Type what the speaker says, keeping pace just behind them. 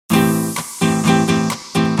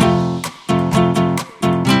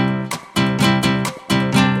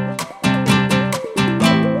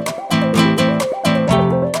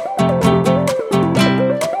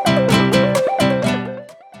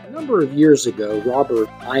of years ago, Robert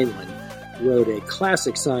Heinlein wrote a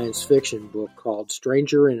classic science fiction book called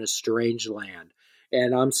Stranger in a Strange Land.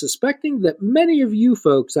 And I'm suspecting that many of you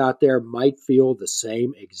folks out there might feel the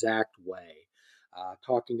same exact way.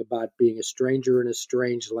 Talking about being a stranger in a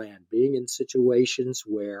strange land, being in situations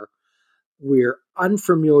where we're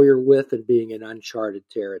unfamiliar with and being in uncharted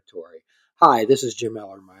territory. Hi, this is Jim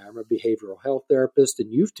Ellermeyer. I'm a behavioral health therapist,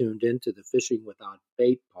 and you've tuned into the Fishing Without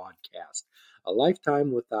Bait podcast, a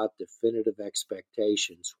lifetime without definitive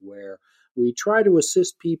expectations, where we try to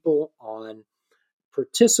assist people on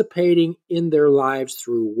participating in their lives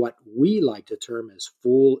through what we like to term as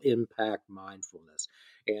full impact mindfulness.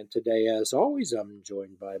 And today, as always, I'm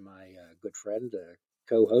joined by my good friend,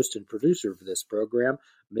 co-host and producer of this program,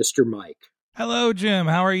 Mr. Mike. Hello, Jim.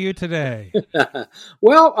 How are you today?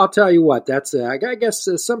 Well, I'll tell you what, that's, I guess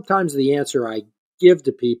sometimes the answer I give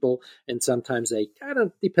to people, and sometimes they kind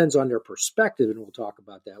of depends on their perspective, and we'll talk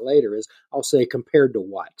about that later, is I'll say compared to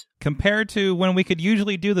what? Compared to when we could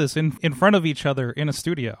usually do this in front of each other in a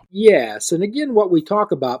studio. Yes, and again, what we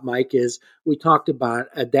talk about, Mike, is we talked about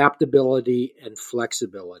adaptability and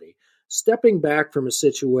flexibility. Stepping back from a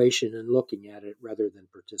situation and looking at it rather than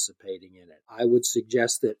participating in it. I would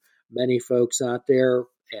suggest that many folks out there,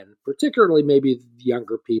 and particularly maybe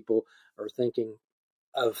younger people, are thinking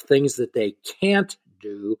of things that they can't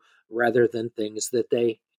do rather than things that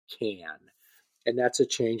they can. And that's a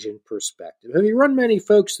change in perspective. Have you run many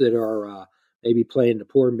folks that are maybe playing the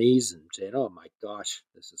poor me's and saying, oh my gosh,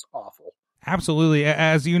 this is awful? Absolutely.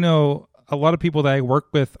 As you know, a lot of people that I work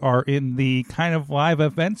with are in the kind of live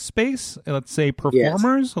event space. Let's say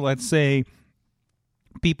performers, yes. Let's say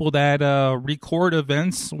people that record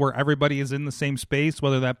events where everybody is in the same space,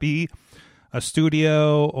 whether that be a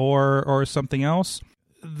studio or something else.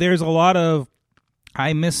 There's a lot of,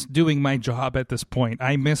 I miss doing my job at this point.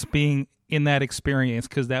 I miss being in that experience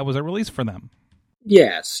because that was a release for them.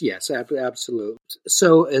 Yes, absolutely.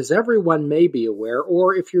 So as everyone may be aware,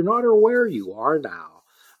 or if you're not aware, you are now,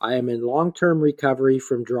 I am in long-term recovery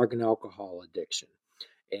from drug and alcohol addiction.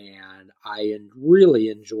 And I really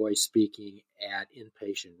enjoy speaking at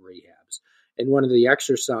inpatient rehabs. And one of the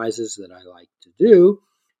exercises that I like to do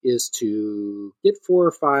is to get 4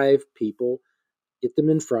 or 5 people, get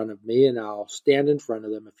them in front of me, and I'll stand in front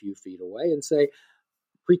of them a few feet away and say,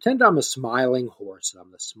 pretend I'm a smiling horse.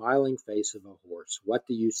 I'm the smiling face of a horse. What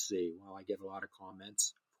do you see? Well, I get a lot of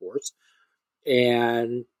comments, of course.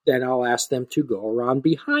 And then I'll ask them to go around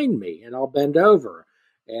behind me, and I'll bend over.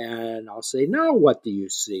 And I'll say, now what do you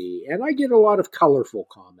see? And I get a lot of colorful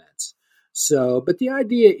comments. But the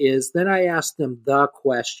idea is, then I ask them the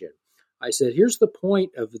question. I said, here's the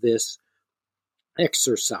point of this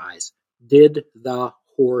exercise. Did the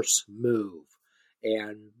horse move?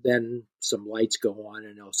 And then some lights go on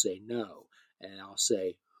and they'll say no. And I'll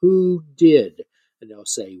say, who did? And they'll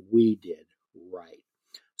say, we did. Right.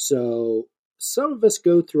 So some of us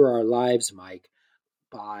go through our lives, Mike,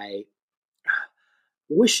 by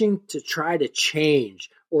wishing to try to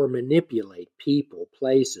change or manipulate people,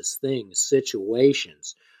 places, things,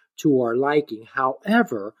 situations to our liking.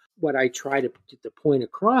 However, what I try to get the point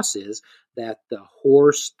across is that the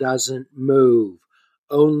horse doesn't move.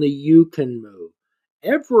 Only you can move.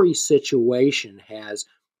 Every situation has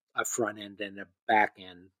a front end and a back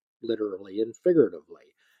end, literally and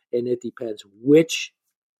figuratively. And it depends which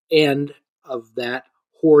end of that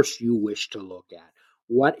horse you wish to look at.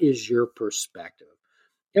 What is your perspective?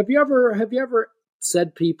 Have you ever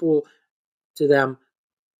said to them,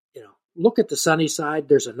 look at the sunny side,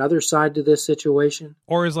 there's another side to this situation?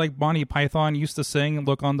 Or is like Monty Python used to sing,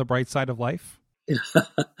 look on the bright side of life?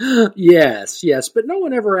 Yes, but no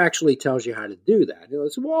one ever actually tells you how to do that.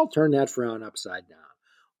 So, I'll turn that frown upside down.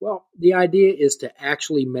 Well, the idea is to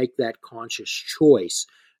actually make that conscious choice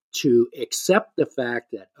to accept the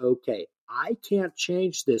fact that, okay, I can't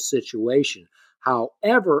change this situation.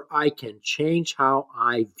 However, I can change how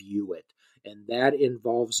I view it. And that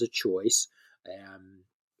involves a choice.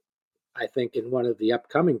 I think in one of the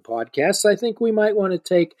upcoming podcasts, I think we might want to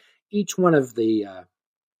take each one of the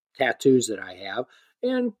tattoos that I have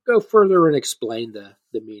and go further and explain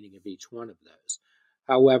the meaning of each one of those.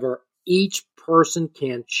 However, each person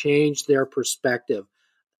can change their perspective.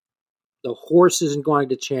 The horse isn't going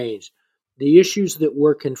to change. The issues that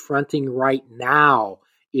we're confronting right now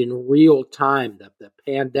in real time, the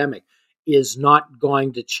pandemic, is not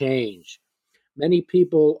going to change. Many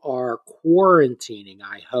people are quarantining,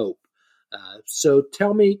 I hope. So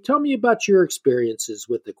tell me about your experiences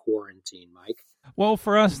with the quarantine, Mike. Well,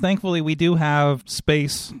 for us, thankfully, we do have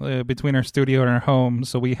space between our studio and our home,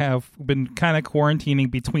 so we have been kind of quarantining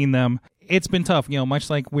between them. It's been tough, much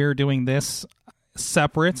like we're doing this.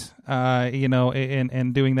 separate,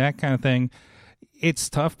 and doing that kind of thing, it's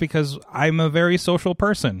tough because I'm a very social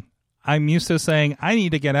person. I'm used to saying, I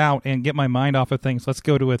need to get out and get my mind off of things. Let's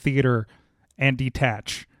go to a theater and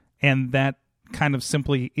detach. And that kind of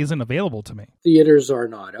simply isn't available to me. Theaters are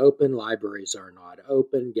not open. Libraries are not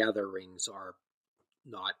open. Gatherings are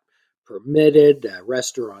not permitted.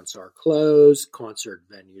 Restaurants are closed. Concert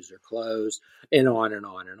venues are closed, and on and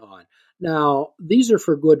on and on. Now, these are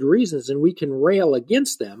for good reasons, and we can rail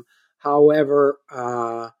against them. However,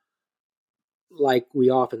 like we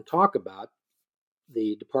often talk about,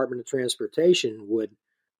 the Department of Transportation would,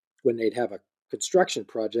 when they'd have a construction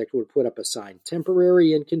project, would put up a sign,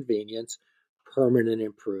 temporary inconvenience, permanent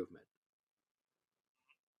improvement.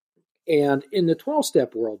 And in the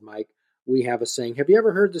 12-step world, Mike, we have a saying. Have you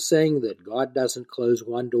ever heard the saying that God doesn't close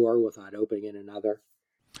one door without opening another?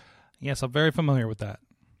 Yes, I'm very familiar with that.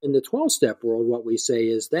 In the 12-step world, what we say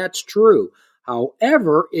is that's true.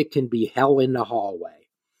 However, it can be hell in the hallway.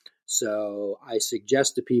 So I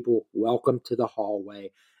suggest to people, welcome to the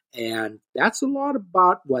hallway. And that's a lot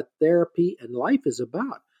about what therapy and life is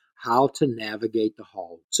about, how to navigate the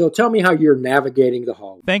hallway. So tell me how you're navigating the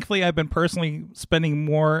hallway. Thankfully, I've been personally spending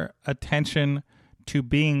more attention to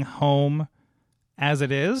being home as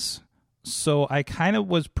it is. So I kind of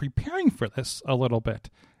was preparing for this a little bit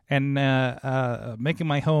and making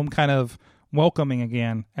my home kind of welcoming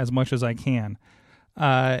again as much as I can.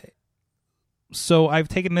 So I've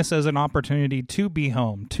taken this as an opportunity to be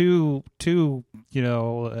home, to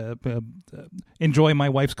enjoy my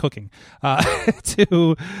wife's cooking,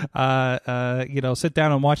 to sit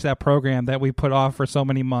down and watch that program that we put off for so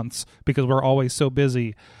many months because we're always so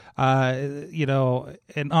busy, and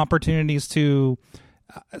opportunities to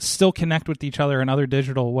still connect with each other in other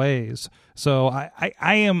digital ways. So I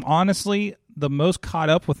am honestly the most caught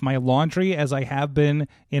up with my laundry as I have been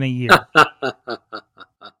in a year.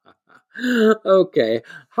 Okay.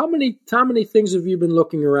 How many things have you been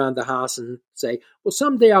looking around the house and say, well,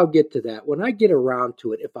 someday I'll get to that. When I get around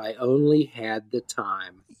to it, if I only had the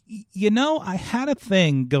time. I had a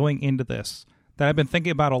thing going into this that I've been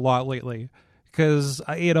thinking about a lot lately because,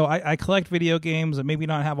 I collect video games and maybe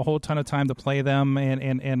not have a whole ton of time to play them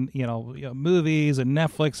and movies and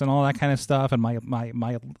Netflix and all that kind of stuff. And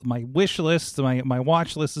my wish list, my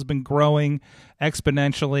watch list has been growing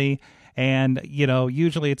exponentially. And,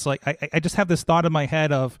 usually it's like I just have this thought in my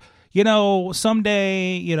head of,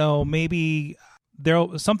 someday, maybe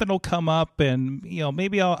something will come up and,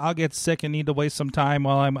 maybe I'll get sick and need to waste some time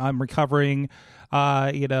while I'm recovering,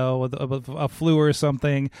 with a flu or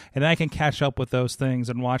something. And I can catch up with those things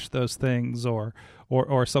and watch those things or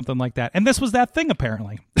something like that. And this was that thing,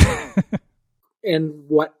 apparently. And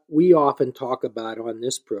what we often talk about on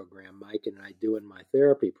this program, Mike and I do in my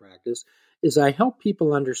therapy practice, is I help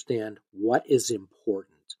people understand what is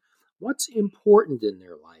important. What's important in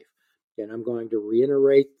their life. And I'm going to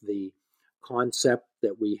reiterate the concept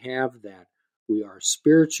that we have that we are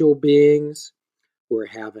spiritual beings. We're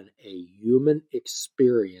having a human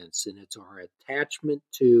experience, and it's our attachment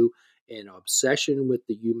to and obsession with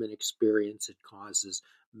the human experience that causes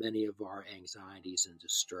many of our anxieties and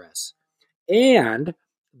distress. And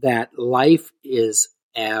that life is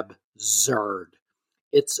absurd.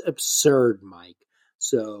 It's absurd, Mike.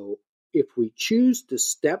 So if we choose to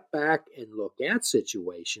step back and look at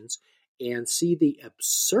situations and see the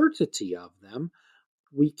absurdity of them,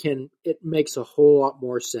 it makes a whole lot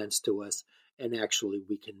more sense to us, and actually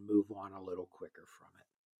we can move on a little quicker from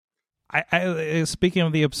it. I speaking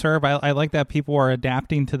of the absurd, I like that people are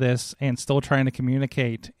adapting to this and still trying to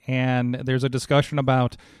communicate. And there's a discussion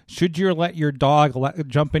about, should you let your dog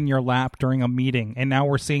jump in your lap during a meeting? And now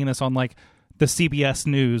we're seeing this on like the CBS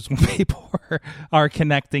News when people are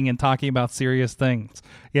connecting and talking about serious things.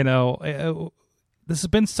 This has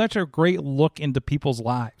been such a great look into people's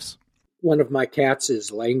lives. One of my cats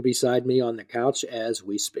is laying beside me on the couch as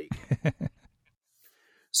we speak.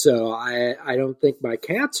 So I don't think my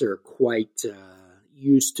cats are quite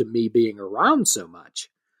used to me being around so much.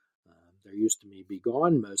 They're used to me be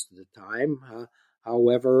gone most of the time.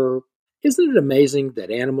 However, isn't it amazing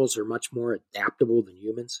that animals are much more adaptable than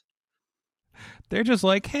humans? They're just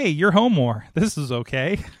like, hey, you're home more. This is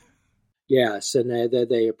okay. Yes, and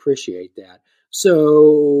they appreciate that.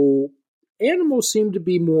 So animals seem to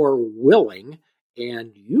be more willing,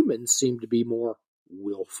 and humans seem to be more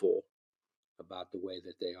willful about the way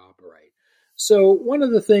that they operate. So one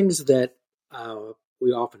of the things that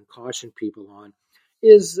we often caution people on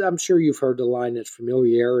is, I'm sure you've heard the line that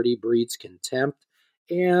familiarity breeds contempt.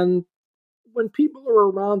 And when people are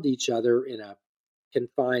around each other in a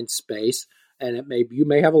confined space, And you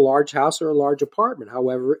may have a large house or a large apartment.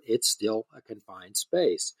 However, it's still a confined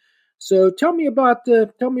space. So tell me about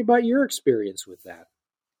your experience with that.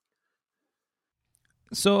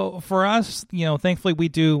 So for us, thankfully we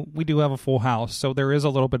do have a full house, so there is a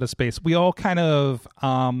little bit of space. We all kind of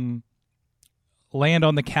land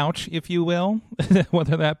on the couch, if you will,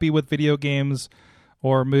 whether that be with video games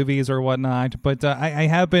or movies or whatnot. But I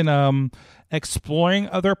have been exploring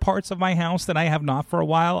other parts of my house that I have not for a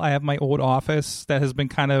while. I have my old office that has been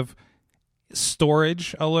kind of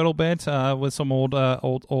storage a little bit with some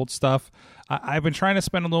old stuff. I've been trying to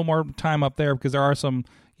spend a little more time up there because there are some,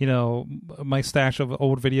 my stash of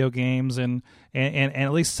old video games and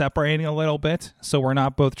at least separating a little bit, so we're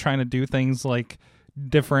not both trying to do things like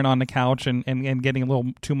different on the couch and getting a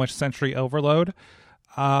little too much sensory overload.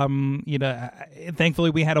 Thankfully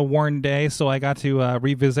we had a warm day, so I got to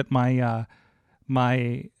revisit my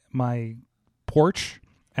my porch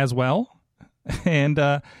as well. And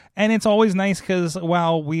it's always nice because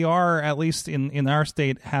while we are, at least in our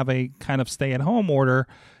state, have a kind of stay-at-home order,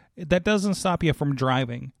 that doesn't stop you from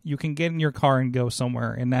driving. You can get in your car and go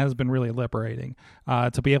somewhere, and that has been really liberating.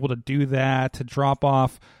 To be able to do that, to drop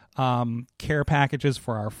off care packages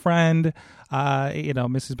for our friend.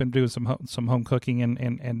 Missy's been doing some home cooking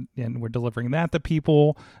and we're delivering that to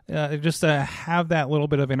people. Just to have that little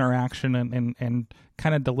bit of interaction and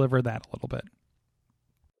kind of deliver that a little bit.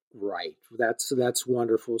 Right. That's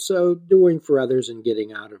wonderful. So doing for others and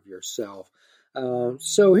getting out of yourself.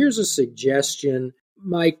 So here's a suggestion,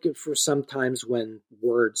 Mike, for sometimes when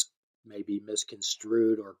words may be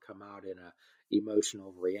misconstrued or come out in a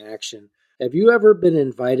emotional reaction. Have you ever been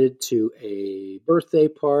invited to a birthday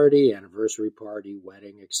party, anniversary party,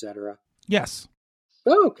 wedding, etc.? Yes.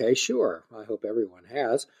 Oh, okay, sure. I hope everyone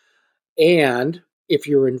has. And if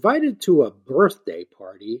you're invited to a birthday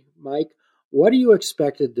party, Mike, what are you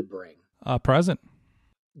expected to bring? A present.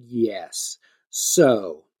 Yes.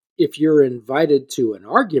 So, if you're invited to an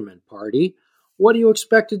argument party, what are you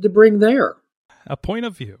expected to bring there? A point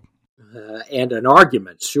of view. And an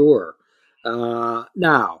argument, sure.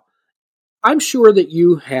 Now, I'm sure that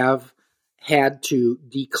you have had to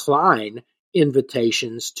decline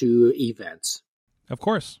invitations to events. Of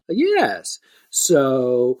course. Yes.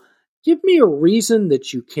 So, give me a reason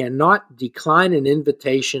that you cannot decline an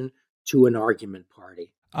invitation to an argument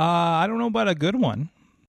party. I don't know about a good one.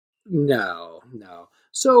 No.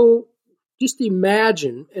 So just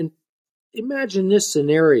imagine this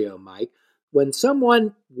scenario, Mike, when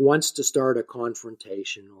someone wants to start a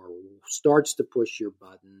confrontation or starts to push your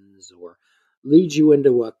buttons or leads you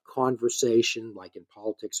into a conversation like in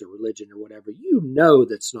politics or religion or whatever,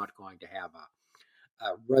 that's not going to have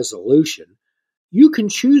a resolution. You can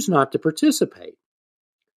choose not to participate.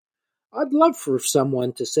 I'd love for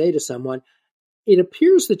someone to say to someone, it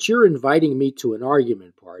appears that you're inviting me to an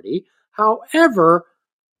argument party. However,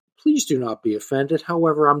 please do not be offended.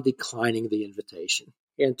 However, I'm declining the invitation,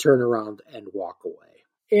 and turn around and walk away.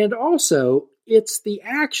 And also, it's the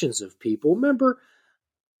actions of people. Remember,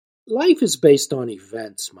 life is based on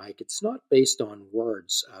events, Mike. It's not based on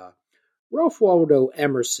words. Ralph Waldo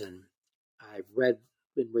Emerson, I've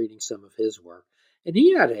been reading some of his work, and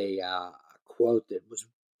he had a quote that was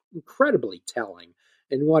incredibly telling.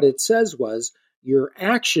 And what it says was, your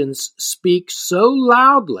actions speak so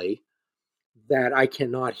loudly that I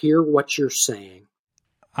cannot hear what you're saying.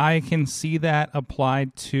 I can see that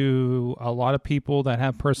applied to a lot of people that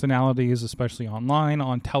have personalities, especially online,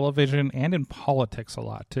 on television, and in politics a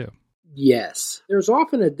lot too. Yes. There's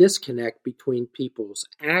often a disconnect between people's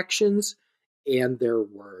actions and their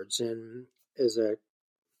words. And as a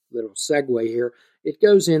little segue here, it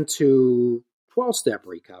goes into 12-step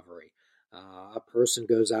recovery. A person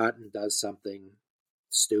goes out and does something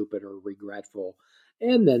stupid or regretful,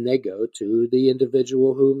 and then they go to the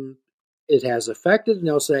individual whom it has affected, and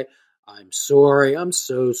they'll say, I'm sorry, I'm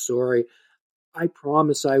so sorry, I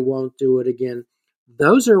promise I won't do it again.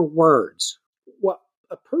 Those are words. What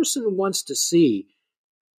a person wants to see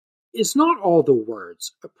is not all the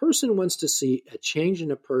words. A person wants to see a change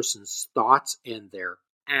in a person's thoughts and their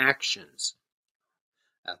actions.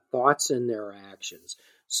 Thoughts and their actions.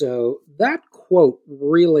 So that quote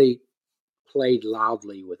really played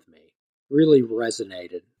loudly with me, really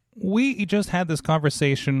resonated. We just had this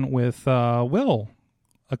conversation with Will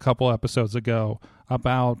a couple episodes ago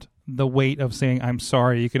about the weight of saying, I'm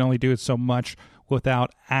sorry. You can only do it so much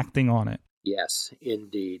without acting on it. Yes,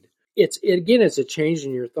 indeed. It's a change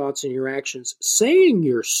in your thoughts and your actions. Saying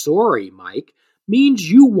you're sorry, Mike, means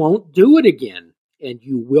you won't do it again, and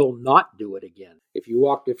you will not do it again. If you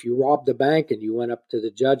robbed the bank and you went up to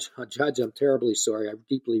the judge, I'm terribly sorry. I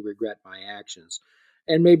deeply regret my actions.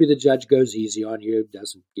 And maybe the judge goes easy on you,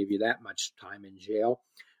 doesn't give you that much time in jail.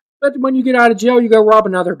 But when you get out of jail, you go rob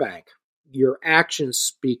another bank. Your actions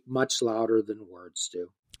speak much louder than words do.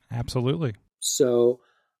 Absolutely. So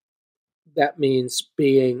that means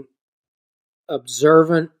being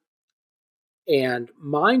observant and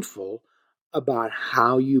mindful about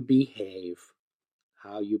how you behave.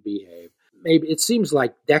 Maybe it seems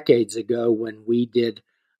like decades ago when we did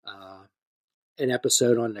an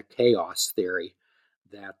episode on the chaos theory,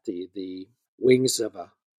 that the wings of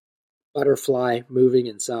a butterfly moving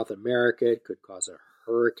in South America could cause a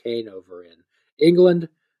hurricane over in England.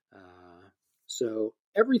 So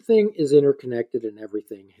everything is interconnected and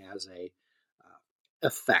everything has a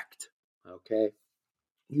effect. Okay,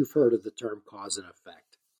 you've heard of the term cause and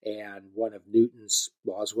effect, and one of Newton's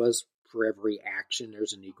laws was for every action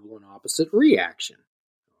there's an equal and opposite reaction.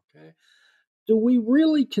 Okay, do we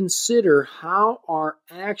really consider how our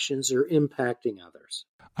actions are impacting others?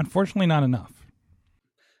 Unfortunately, not enough.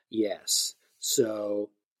 Yes. So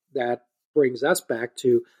that brings us back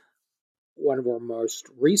to one of our most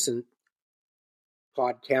recent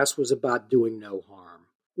podcasts was about doing no harm.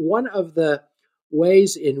 One of the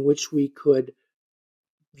ways in which we could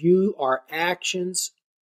view our actions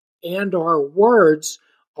and our words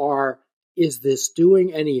are, is this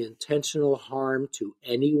doing any intentional harm to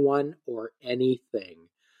anyone or anything?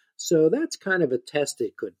 So that's kind of a test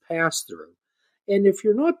it could pass through. And if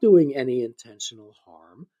you're not doing any intentional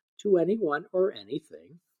harm to anyone or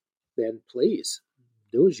anything, then please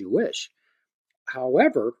do as you wish.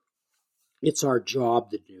 However, it's our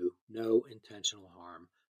job to do no intentional harm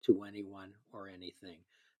to anyone or anything.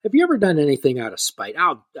 Have you ever done anything out of spite?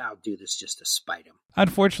 I'll do this just to spite him.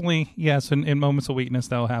 Unfortunately, yes. In moments of weakness,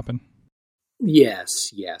 that'll happen.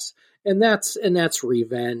 Yes. And that's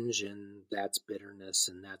revenge, and that's bitterness,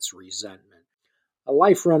 and that's resentment. A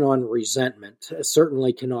life run on resentment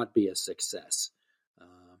certainly cannot be a success.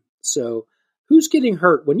 So who's getting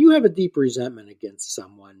hurt? When you have a deep resentment against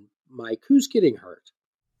someone, Mike, who's getting hurt?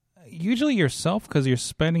 Usually yourself, because you're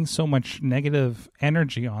spending so much negative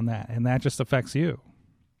energy on that, and that just affects you.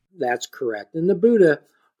 That's correct. And the Buddha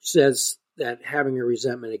says that having a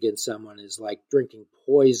resentment against someone is like drinking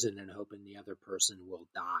poison and hoping the other person will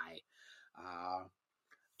die.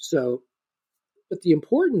 But the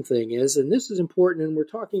important thing is, and this is important, and we're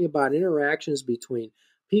talking about interactions between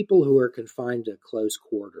people who are confined to close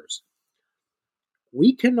quarters.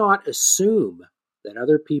 We cannot assume that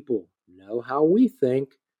other people know how we think,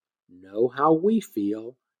 know how we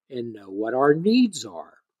feel, and know what our needs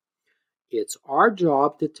are. It's our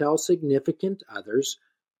job to tell significant others,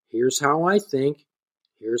 here's how I think,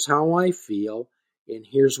 here's how I feel, and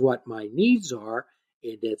here's what my needs are,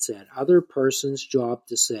 and it's that other person's job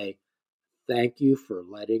to say, thank you for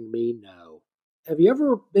letting me know. Have you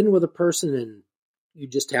ever been with a person and you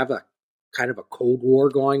just have a kind of a Cold War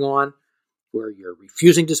going on where you're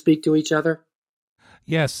refusing to speak to each other?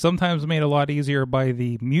 Yes, sometimes made a lot easier by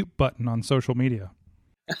the mute button on social media.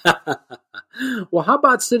 Well, how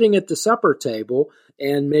about sitting at the supper table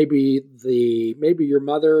and maybe your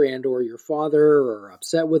mother and or your father are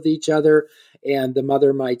upset with each other, and the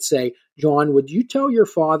mother might say, John, would you tell your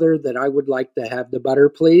father that I would like to have the butter,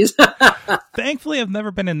 please? Thankfully, I've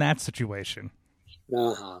never been in that situation.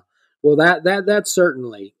 Well, that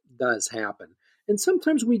certainly does happen. And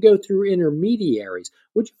sometimes we go through intermediaries.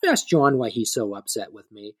 Would you ask John why he's so upset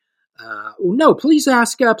with me? No, please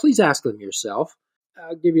ask them yourself.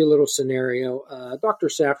 I'll give you a little scenario. Dr.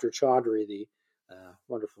 Safdar Chaudhry, the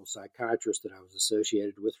wonderful psychiatrist that I was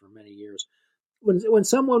associated with for many years, when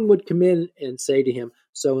someone would come in and say to him,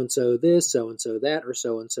 so-and-so this, so-and-so that, or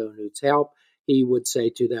so-and-so needs help, he would say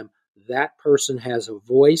to them, that person has a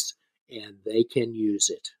voice and they can use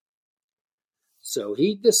it. So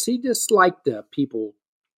he disliked people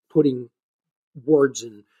putting words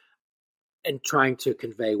in and trying to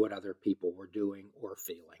convey what other people were doing or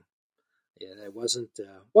feeling. It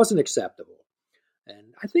wasn't acceptable.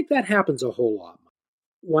 And I think that happens a whole lot.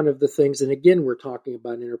 One of the things, and again, we're talking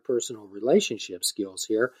about interpersonal relationship skills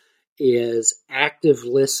here, is active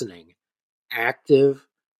listening. Active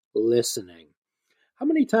listening. How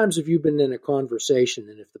many times have you been in a conversation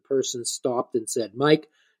and if the person stopped and said, Mike,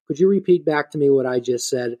 could you repeat back to me what I just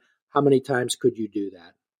said? How many times could you do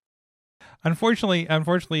that?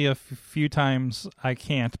 Unfortunately, a few times I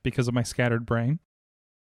can't because of my scattered brain.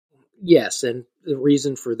 Yes, and the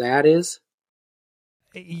reason for that is?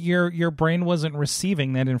 Your brain wasn't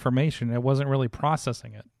receiving that information. It wasn't really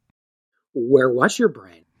processing it. Where was your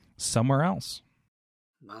brain? Somewhere else.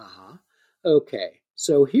 Okay,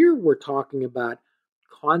 so here we're talking about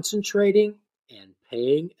concentrating and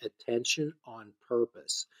paying attention on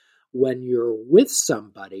purpose. when you're with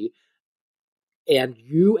somebody and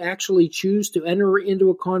you actually choose to enter into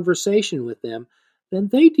a conversation with them, then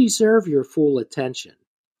they deserve your full attention.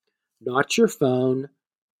 Not your phone,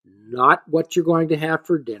 not what you're going to have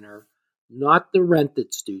for dinner, not the rent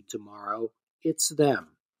that's due tomorrow. It's them.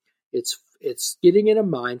 It's getting in a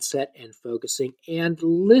mindset and focusing and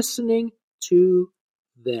listening to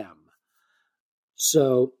them.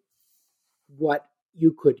 So what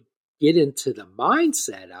you could get into the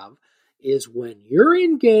mindset of is when you're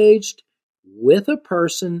engaged with a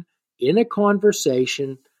person in a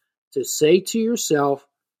conversation, to say to yourself,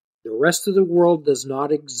 the rest of the world does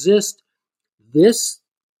not exist. This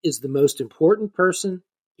is the most important person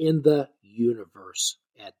in the universe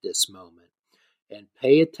at this moment. And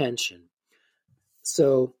pay attention.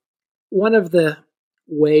 So one of the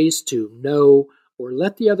ways to know or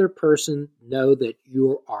let the other person know that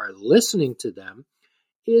you are listening to them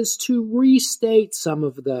is to restate some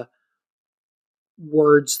of the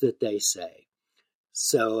words that they say.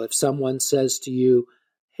 So if someone says to you,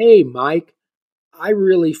 "Hey, Mike, I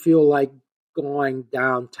really feel like going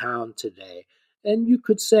downtown today," and you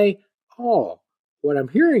could say, "Oh, what I'm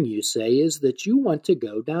hearing you say is that you want to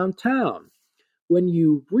go downtown." When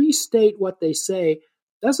you restate what they say,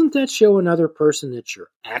 doesn't that show another person that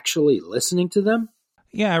you're actually listening to them?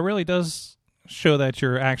 Yeah, it really does show that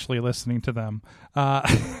you're actually listening to them.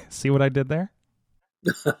 See what I did there?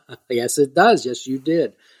 Yes, it does. Yes, you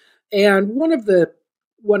did. And one of the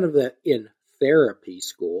in therapy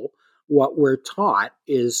school, what we're taught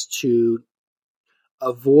is to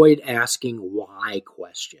avoid asking why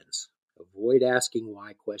questions. Avoid asking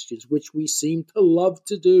why questions, which we seem to love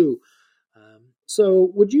to do.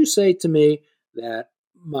 So would you say to me that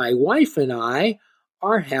my wife and I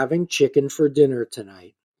are having chicken for dinner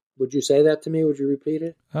tonight? Would you say that to me? Would you repeat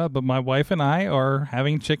it? But my wife and I are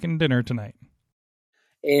having chicken dinner tonight.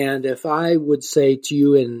 And if I would say to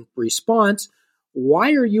you in response,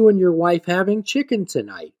 why are you and your wife having chicken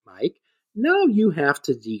tonight, Mike? Now you have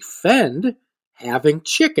to defend having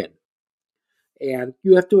chicken. And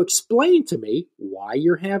you have to explain to me why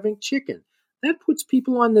you're having chicken. That puts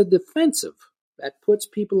people on the defensive.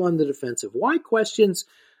 Why questions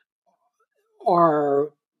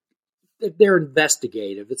they're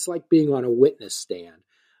investigative. It's like being on a witness stand.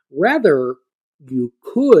 Rather, you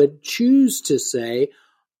could choose to say,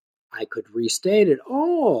 I could restate it.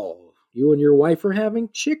 "Oh, you and your wife are having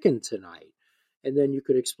chicken tonight." And then you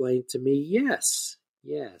could explain to me, yes.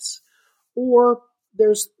 Or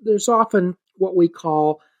there's often what we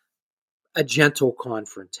call a gentle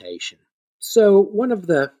confrontation. So one of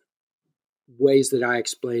the ways that I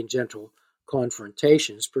explain gentle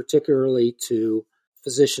confrontations, particularly to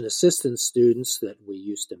physician assistant students that we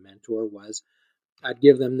used to mentor, was I'd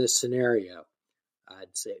give them this scenario.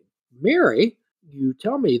 I'd say, "Mary, you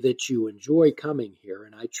tell me that you enjoy coming here,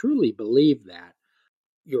 and I truly believe that.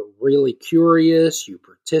 You're really curious, you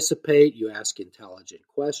participate, you ask intelligent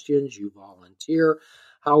questions, you volunteer.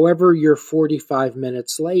 However, you're 45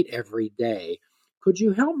 minutes late every day. Could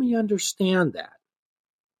you help me understand that?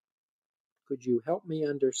 Could you help me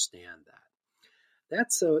understand that?"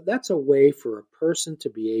 That's a way for a person to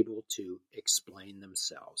be able to explain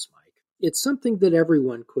themselves, Mike. It's something that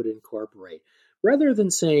everyone could incorporate. Rather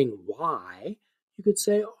than saying why, you could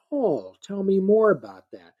say, "Oh, tell me more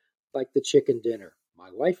about that." Like the chicken dinner.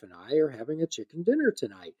 "My wife and I are having a chicken dinner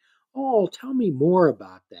tonight." "Oh, tell me more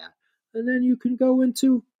about that." And then you can go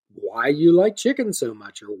into why you like chicken so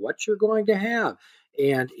much or what you're going to have.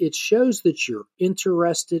 And it shows that you're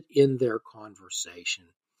interested in their conversation.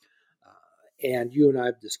 And you and I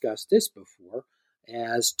have discussed this before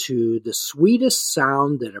as to the sweetest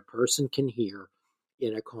sound that a person can hear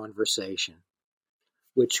in a conversation,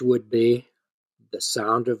 which would be the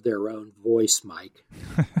sound of their own voice, Mike.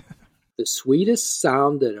 The sweetest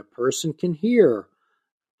sound that a person can hear,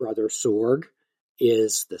 Brother Sorg,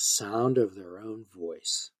 is the sound of their own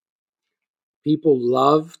voice. People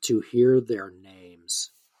love to hear their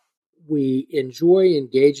names. We enjoy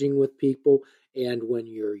engaging with people, and when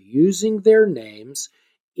you're using their names,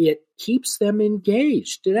 it keeps them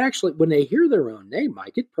engaged. It actually, when they hear their own name,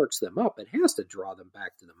 Mike, it perks them up. It has to draw them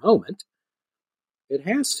back to the moment. It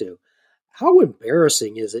has to. How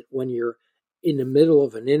embarrassing is it when you're in the middle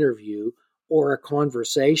of an interview or a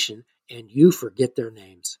conversation and you forget their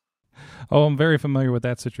names? Oh, I'm very familiar with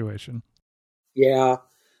that situation. Yeah.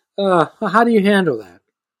 How do you handle that?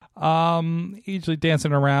 Usually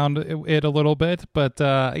dancing around it a little bit, but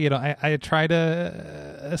I try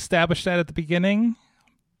to establish that at the beginning,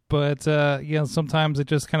 but sometimes it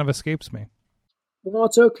just kind of escapes me. Well,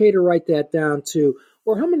 it's okay to write that down too.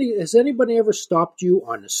 Or has anybody ever stopped you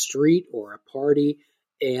on the street or a party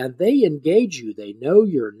and they engage you. They know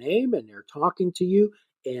your name and they're talking to you,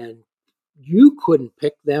 and you couldn't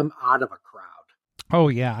pick them out of a crowd. Oh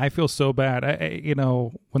yeah, I feel so bad.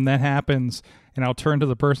 When that happens, and I'll turn to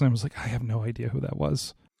the person, I was like, I have no idea who that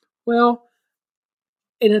was. Well,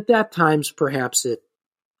 and at that times, perhaps it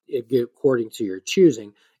according to your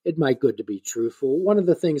choosing, it might good to be truthful. One of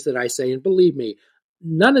the things that I say, and believe me,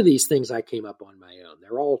 none of these things I came up on my own.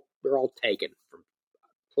 They're all taken from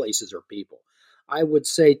places or people. I would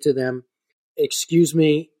say to them, excuse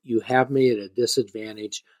me, you have me at a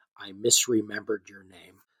disadvantage. I misremembered your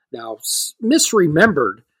name. Now,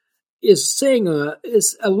 misremembered is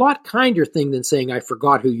a lot kinder thing than saying I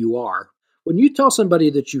forgot who you are. When you tell somebody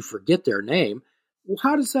that you forget their name, well,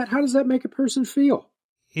 how does that make a person feel?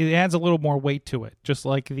 It adds a little more weight to it, just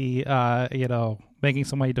like the making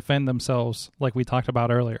somebody defend themselves, like we talked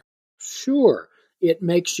about earlier. Sure, it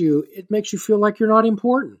makes you feel like you're not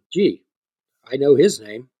important. Gee, I know his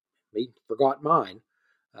name, he forgot mine.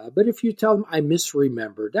 But if you tell them I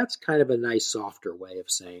misremembered, that's kind of a nice, softer way of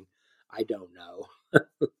saying I don't know.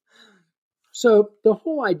 So the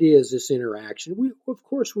whole idea is this interaction. We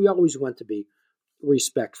always want to be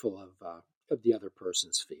respectful of the other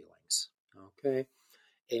person's feelings. Okay,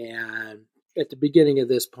 and at the beginning of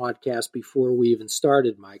this podcast, before we even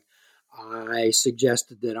started, Mike, I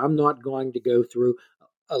suggested that I'm not going to go through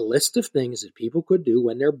a list of things that people could do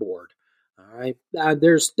when they're bored. All right,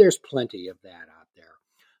 there's plenty of that out there.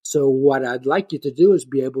 So what I'd like you to do is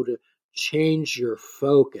be able to change your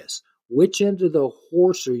focus. Which end of the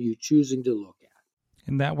horse are you choosing to look at?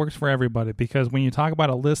 And that works for everybody, because when you talk about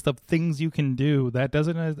a list of things you can do, that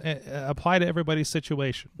doesn't apply to everybody's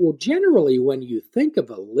situation. Well, generally, when you think of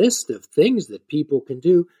a list of things that people can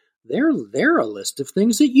do, they're a list of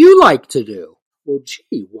things that you like to do. Well,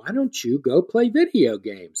 gee, why don't you go play video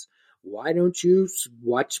games? Why don't you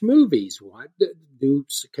watch movies? Why do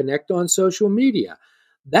connect on social media?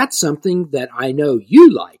 That's something that I know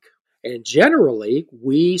you like. And generally,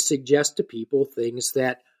 we suggest to people things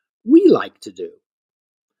that we like to do.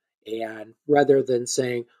 And rather than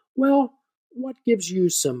saying, well, what gives you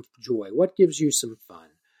some joy? What gives you some fun?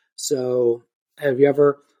 So have you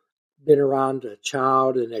ever been around a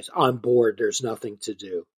child and they say, I'm bored, there's nothing to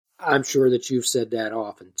do? I'm sure that you've said that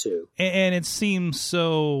often too. And it seems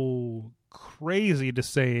so crazy to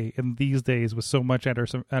say in these days with so much at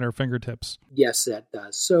our fingertips. Yes, that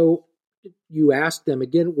does. So you ask them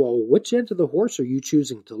again, well, which end of the horse are you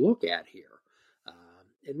choosing to look at here?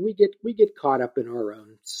 And we get caught up in our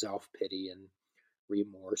own self-pity and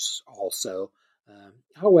remorse also.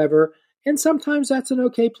 However, and sometimes that's an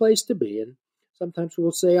okay place to be. And sometimes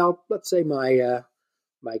we'll say, let's say my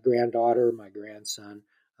granddaughter, my grandson,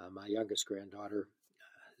 my youngest granddaughter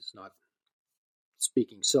is not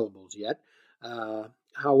speaking syllables yet.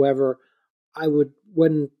 However,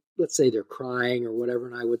 when let's say they're crying or whatever,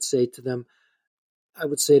 and I would say to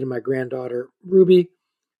my granddaughter, Ruby,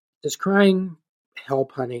 does crying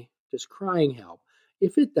help, honey? Does crying help?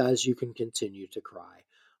 If it does, you can continue to cry.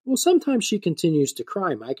 Well, sometimes she continues to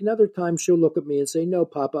cry, Mike, and other times she'll look at me and say, no,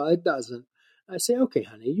 Papa, it doesn't. I say, okay,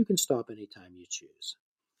 honey, you can stop anytime you choose.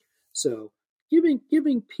 So giving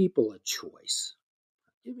people a choice,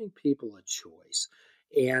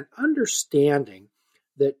 and understanding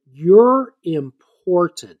that you're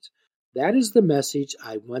important. That is the message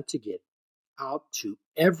I want to get out to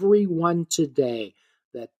everyone today,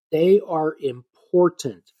 that they are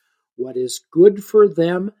important. What is good for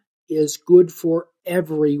them is good for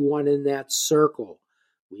everyone in that circle.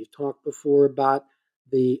 We've talked before about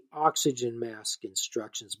the oxygen mask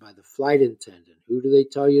instructions by the flight attendant. Who do they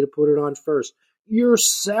tell you to put it on first?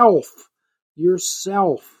 Yourself.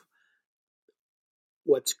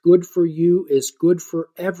 What's good for you is good for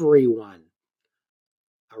everyone.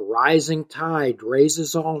 A rising tide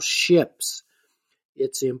raises all ships.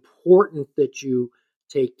 It's important that you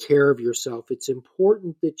take care of yourself. It's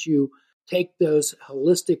important that you take those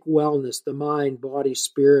holistic wellness, the mind, body,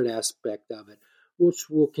 spirit aspect of it, which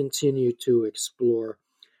we'll continue to explore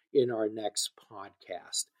in our next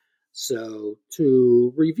podcast. So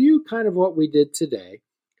to review kind of what we did today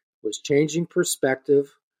was changing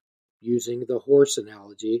perspective using the horse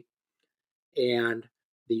analogy and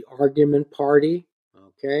the argument party,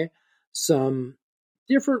 okay? Some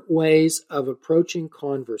different ways of approaching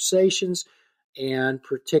conversations and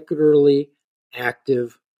particularly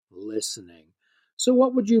active listening. So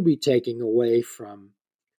what would you be taking away from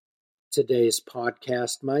today's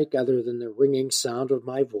podcast, Mike, other than the ringing sound of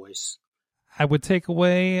my voice? I would take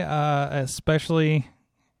away, especially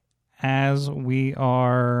as we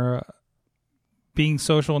are being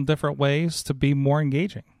social in different ways, to be more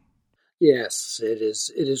engaging. Yes, it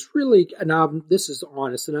is. It is really, now this is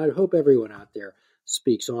honest, and I hope everyone out there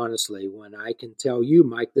speaks honestly when I can tell you,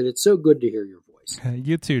 Mike, that it's so good to hear your voice.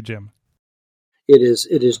 You too, Jim. It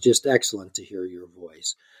is just excellent to hear your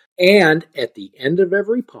voice. And at the end of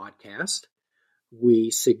every podcast,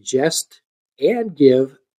 we suggest and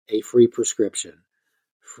give a free prescription.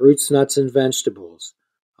 Fruits, nuts, and vegetables.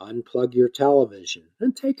 Unplug your television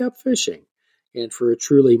and take up fishing. And for a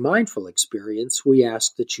truly mindful experience, we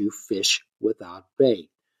ask that you fish without bait.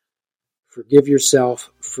 Forgive yourself,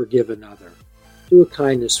 forgive another. Do a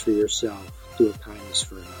kindness for yourself, do a kindness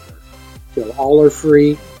for another. Till all are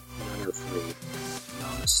free, none are free.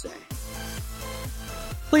 Namaste.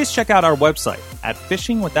 Please check out our website at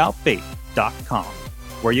fishingwithoutbait.com,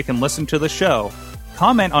 where you can listen to the show,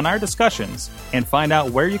 comment on our discussions, and find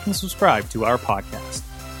out where you can subscribe to our podcast.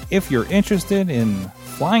 If you're interested in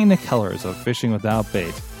flying the colors of Fishing Without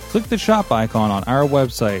Bait, click the shop icon on our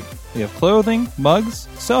website. We have clothing, mugs,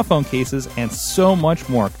 cell phone cases, and so much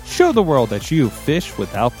more. Show the world that you fish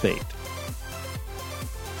without bait.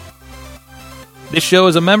 This show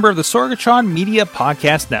is a member of the Sorgatron Media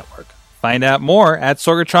Podcast Network. Find out more at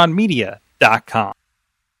sorgatronmedia.com.